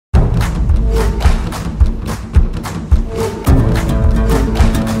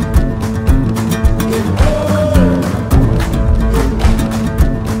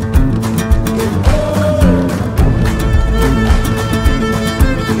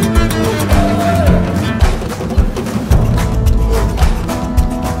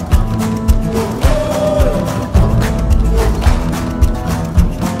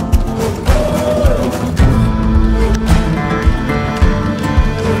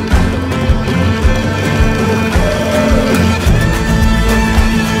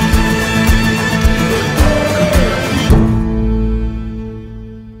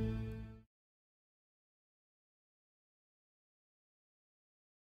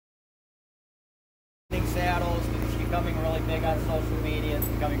big on social media. It's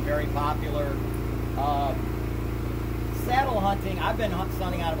becoming very popular. Saddle hunting, I've been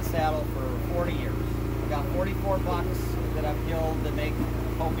hunting out of a saddle for 40 years. I've got 44 bucks that I've killed to make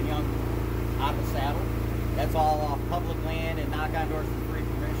poking young out of a saddle. That's all off public land and knock on doors for free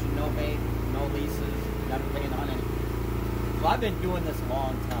permission, no bait, no leases, never paying to hunt anything. So I've been doing this a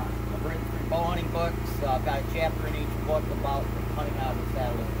long time. I've written 3 bow hunting books. I've got a chapter in each book about hunting out of the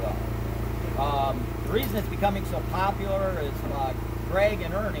saddle as well. The reason it's becoming so popular is Greg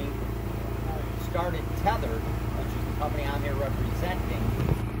and Ernie started Tethered, which is the company I'm here representing.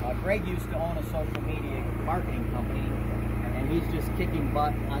 Greg used to own a social media marketing company, and he's just kicking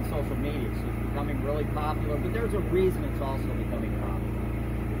butt on social media, so it's becoming really popular. But there's a reason it's also becoming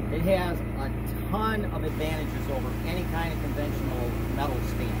popular. It has a ton of advantages over any kind of conventional metal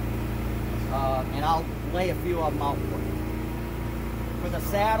stand, and I'll lay a few of them out for you. For the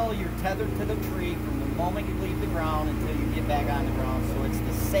saddle, you're tethered to the tree from the moment you leave the ground until you get back on the ground, so it's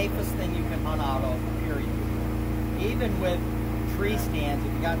the safest thing you can hunt out of, period. Even with tree stands,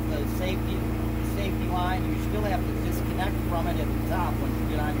 if you got the safety line, you still have to disconnect from it at the top when you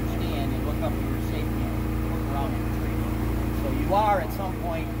get on your stand and look up for your safety and look around the tree. So you are at some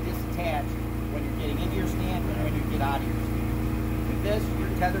point disattached when you're getting into your stand and when you get out of your stand. With this,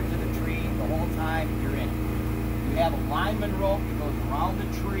 you're tethered to the tree the whole time you're in it. You have a lineman rope that goes around the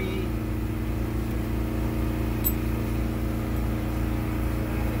tree.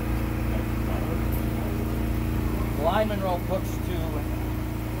 The lineman rope hooks to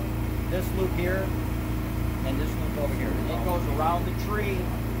this loop here and this loop over here. It goes around the tree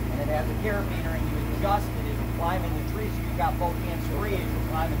and it has a carabiner, and you adjust it as you're climbing the tree, so you've got both hands free as you're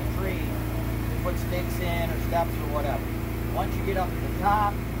climbing the tree. You put sticks in or steps or whatever. Once you get up to the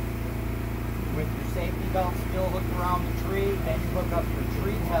top, with your safety belt still hooked around the tree, then you hook up your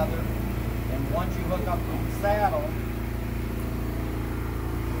tree tether, and once you hook up to the saddle,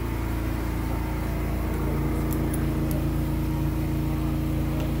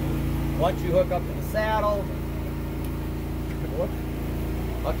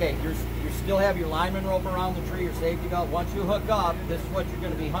 okay, you still have your lineman rope around the tree, your safety belt. Once you hook up, this is what you're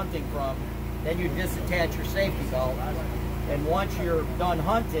going to be hunting from. Then you disattach your safety belt, and once you're done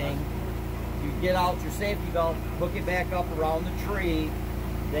hunting, you get out your safety belt, hook it back up around the tree,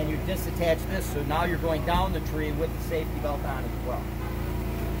 then you disattach this, so now you're going down the tree with the safety belt on as well.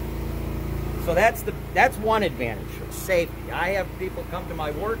 So that's one advantage, safety. I have people come to my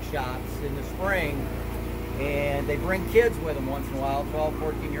workshops in the spring, and they bring kids with them once in a while, 12,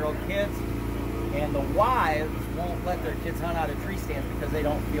 14-year-old kids, and the wives won't let their kids hunt out of tree stands because they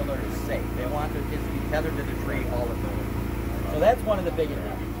don't feel they're safe. They want their kids to be tethered to the tree all the time. So that's one of the big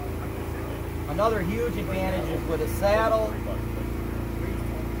advantages. Another huge advantage is with a saddle,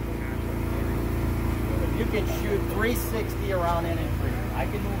 you can shoot 360 around any tree. I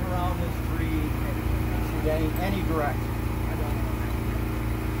can move around this tree and shoot any direction.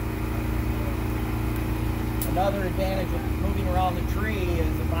 Another advantage of moving around the tree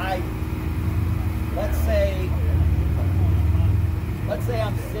is if let's say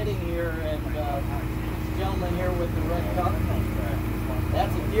I'm sitting here and this gentleman here with the red cup,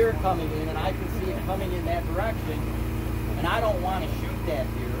 that's a deer coming in, and I can see it coming in that direction, and I don't want to shoot that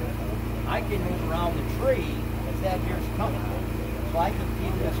deer. I can move around the tree as that deer's coming. So I can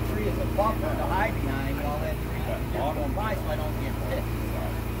keep this tree as a buffer to hide behind while that tree is going by so I don't get hit.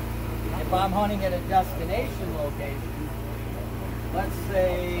 If I'm hunting at a destination location, let's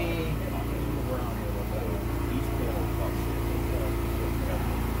say,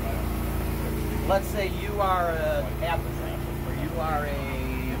 you are an appletree, or you are a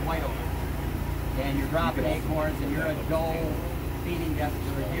white oak, and you're dropping acorns, and you're a doe feeding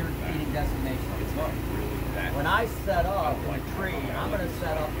destination, or a deer feeding destination. When I set up in a tree, I'm going to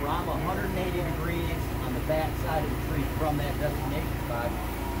set up where I'm 180 degrees on the back side of the tree from that destination spot.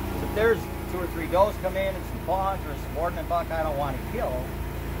 So if there's 2 or 3 does come in and some fawns or a subordinate buck I don't want to kill,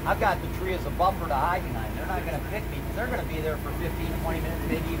 I've got the tree as a buffer to hide behind. They're not going to pick me because they're going to be there for 15, 20 minutes,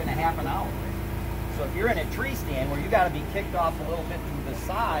 maybe even a half an hour. So if you're in a tree stand where you got to be kicked off a little bit to the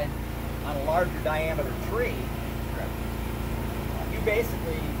side on a larger diameter tree, you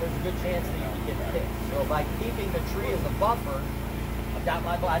basically, there's a good chance that you can get picked. So by keeping the tree as a buffer,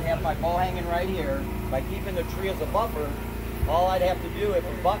 I'd have my bow hanging right here. By keeping the tree as a buffer, all I'd have to do if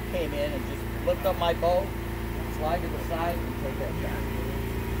a buck came in and just lift up my bow, slide to the side, and take that shot.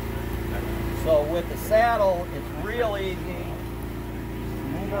 So with the saddle, it's real easy.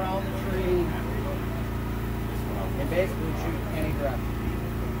 Move around the tree and basically shoot any direction.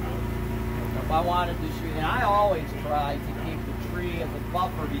 If I wanted to shoot, and I always try to keep the tree as a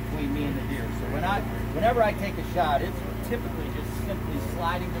buffer between me and the deer. So whenever I take a shot, it's typically just simply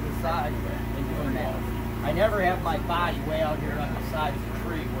sliding to the side and doing that. I never have my body way out here on the side of the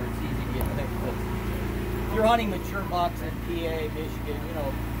tree where it's easy to get picked with. If you're hunting mature bucks in PA, Michigan, you know,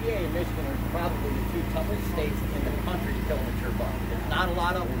 PA and Michigan are probably the two toughest states in the country to kill mature bucks. There's not a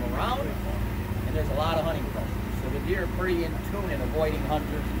lot of them around, and there's a lot of hunting pressure. So the deer are pretty in tune in avoiding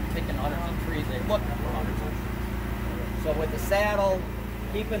hunters and picking hunters in trees. They look for hunters. So with the saddle,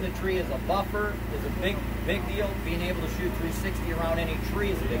 keeping the tree as a buffer is a big deal. Being able to shoot 360 around any tree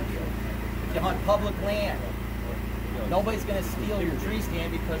is a big deal. If you hunt public land, nobody's going to steal your tree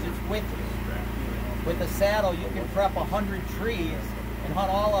stand because it's with you. With the saddle, you can prep 100 trees and hunt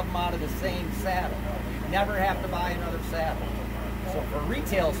all of them out of the same saddle. You never have to buy another saddle. So for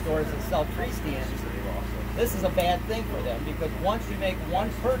retail stores that sell tree stands, this is a bad thing for them because once you make one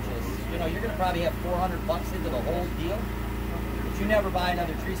purchase, you know, you're going to probably have 400 bucks into the whole deal, but you never buy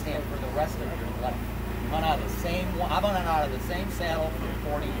another tree stand for the rest of your life. You hunt out of the same one. I've hunted out of the same saddle for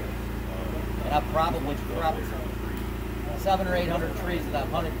 40 years, and I've probably prepped 700 or 800 trees that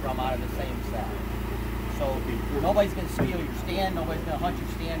I've hunted from out of the same saddle. So nobody's going to steal your stand. Nobody's going to hunt your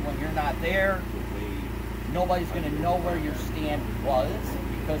stand when you're not there. Nobody's going to know where your stand was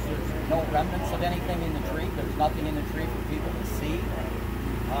because there's no remnants of anything in the tree. There's nothing in the tree for people to see.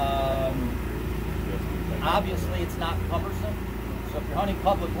 Obviously, it's not cumbersome. So if you're hunting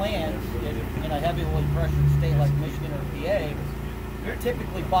public lands in a heavily pressured state like Michigan or PA, you're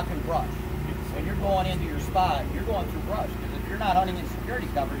typically bucking brush. When you're going into your spot, you're going through brush. Because if you're not hunting in security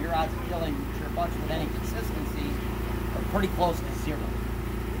cover, your odds of killing your bucks with any consistency are pretty close to zero.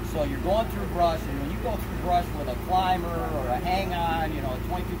 So you're going through brush, and when you go through brush with a climber or a hang-on, you know, a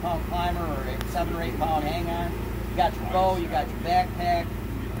 22-pound climber or a 7 or 8-pound hang-on, you got your bow, you got your backpack,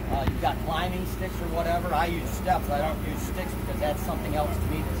 you've got climbing sticks or whatever. I use steps. I don't use sticks because that's something else to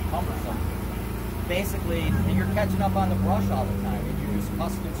me that's cumbersome. Basically, you're catching up on the brush all the time, and you just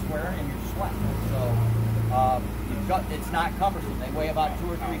cussing and swearing, and you're sweating. So it's not cumbersome. They weigh about 2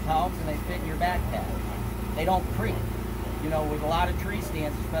 or 3 pounds, and they fit in your backpack. They don't creak. You know, with a lot of tree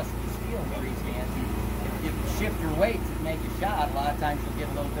stands, especially steel tree stands, if you shift your weight to make a shot, a lot of times you'll get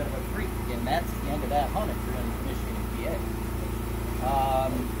a little bit of a creak. And that's the end of that hunt if you're in Michigan and PA.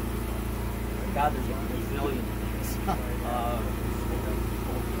 God, there's a bazillion things.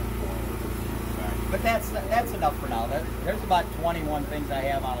 But that's enough for now. There's about 21 things I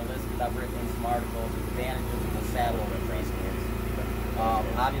have on a list because I've written in some articles, advantages of the saddle over tree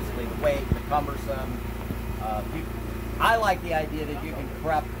stands. Obviously the weight, the cumbersome. I like the idea that you can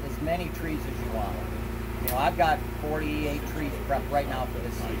prep as many trees as you want. You know, I've got 48 trees prepped right now for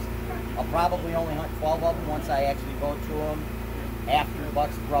this season. I'll probably only hunt 12 of them once I actually go to them after the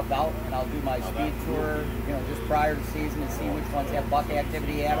bucks have rubbed out, and I'll do my speed tour, you know, just prior to season and see which ones have buck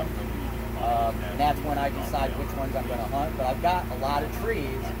activity at them. And that's when I decide which ones I'm going to hunt. But I've got a lot of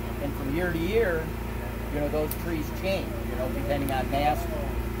trees, and from year to year, you know, those trees change, you know, depending on mass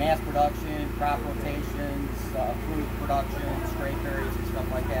production, crop rotations, fruit production, stray berries and stuff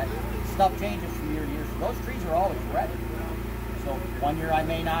like that. Stuff changes from year to year, so those trees are always ready. So 1 year I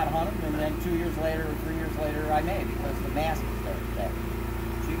may not hunt them, and then 2 years later or 3 years later I may, because the mass is there today.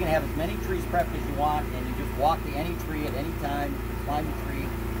 So you can have as many trees prepped as you want, and you just walk to any tree at any time, climb the tree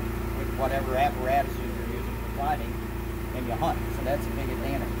with whatever apparatus you're using for climbing, and you hunt. So that's a big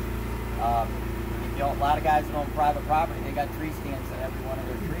advantage. You know, a lot of guys that own private property, they got tree stands at every one of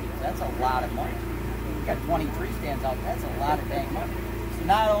their trees. That's a lot of money. You got 20 tree stands out there, that's a lot of dang money. So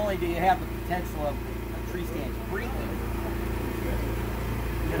not only do you have the potential of a tree stand breathing,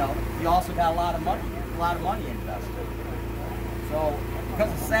 you know, you also got a lot of money invested. So because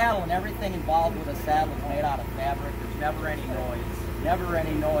the saddle and everything involved with a saddle is made out of fabric, there's never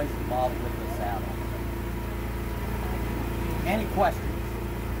any noise involved with the saddle. Any questions?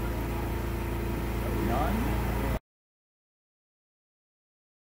 None?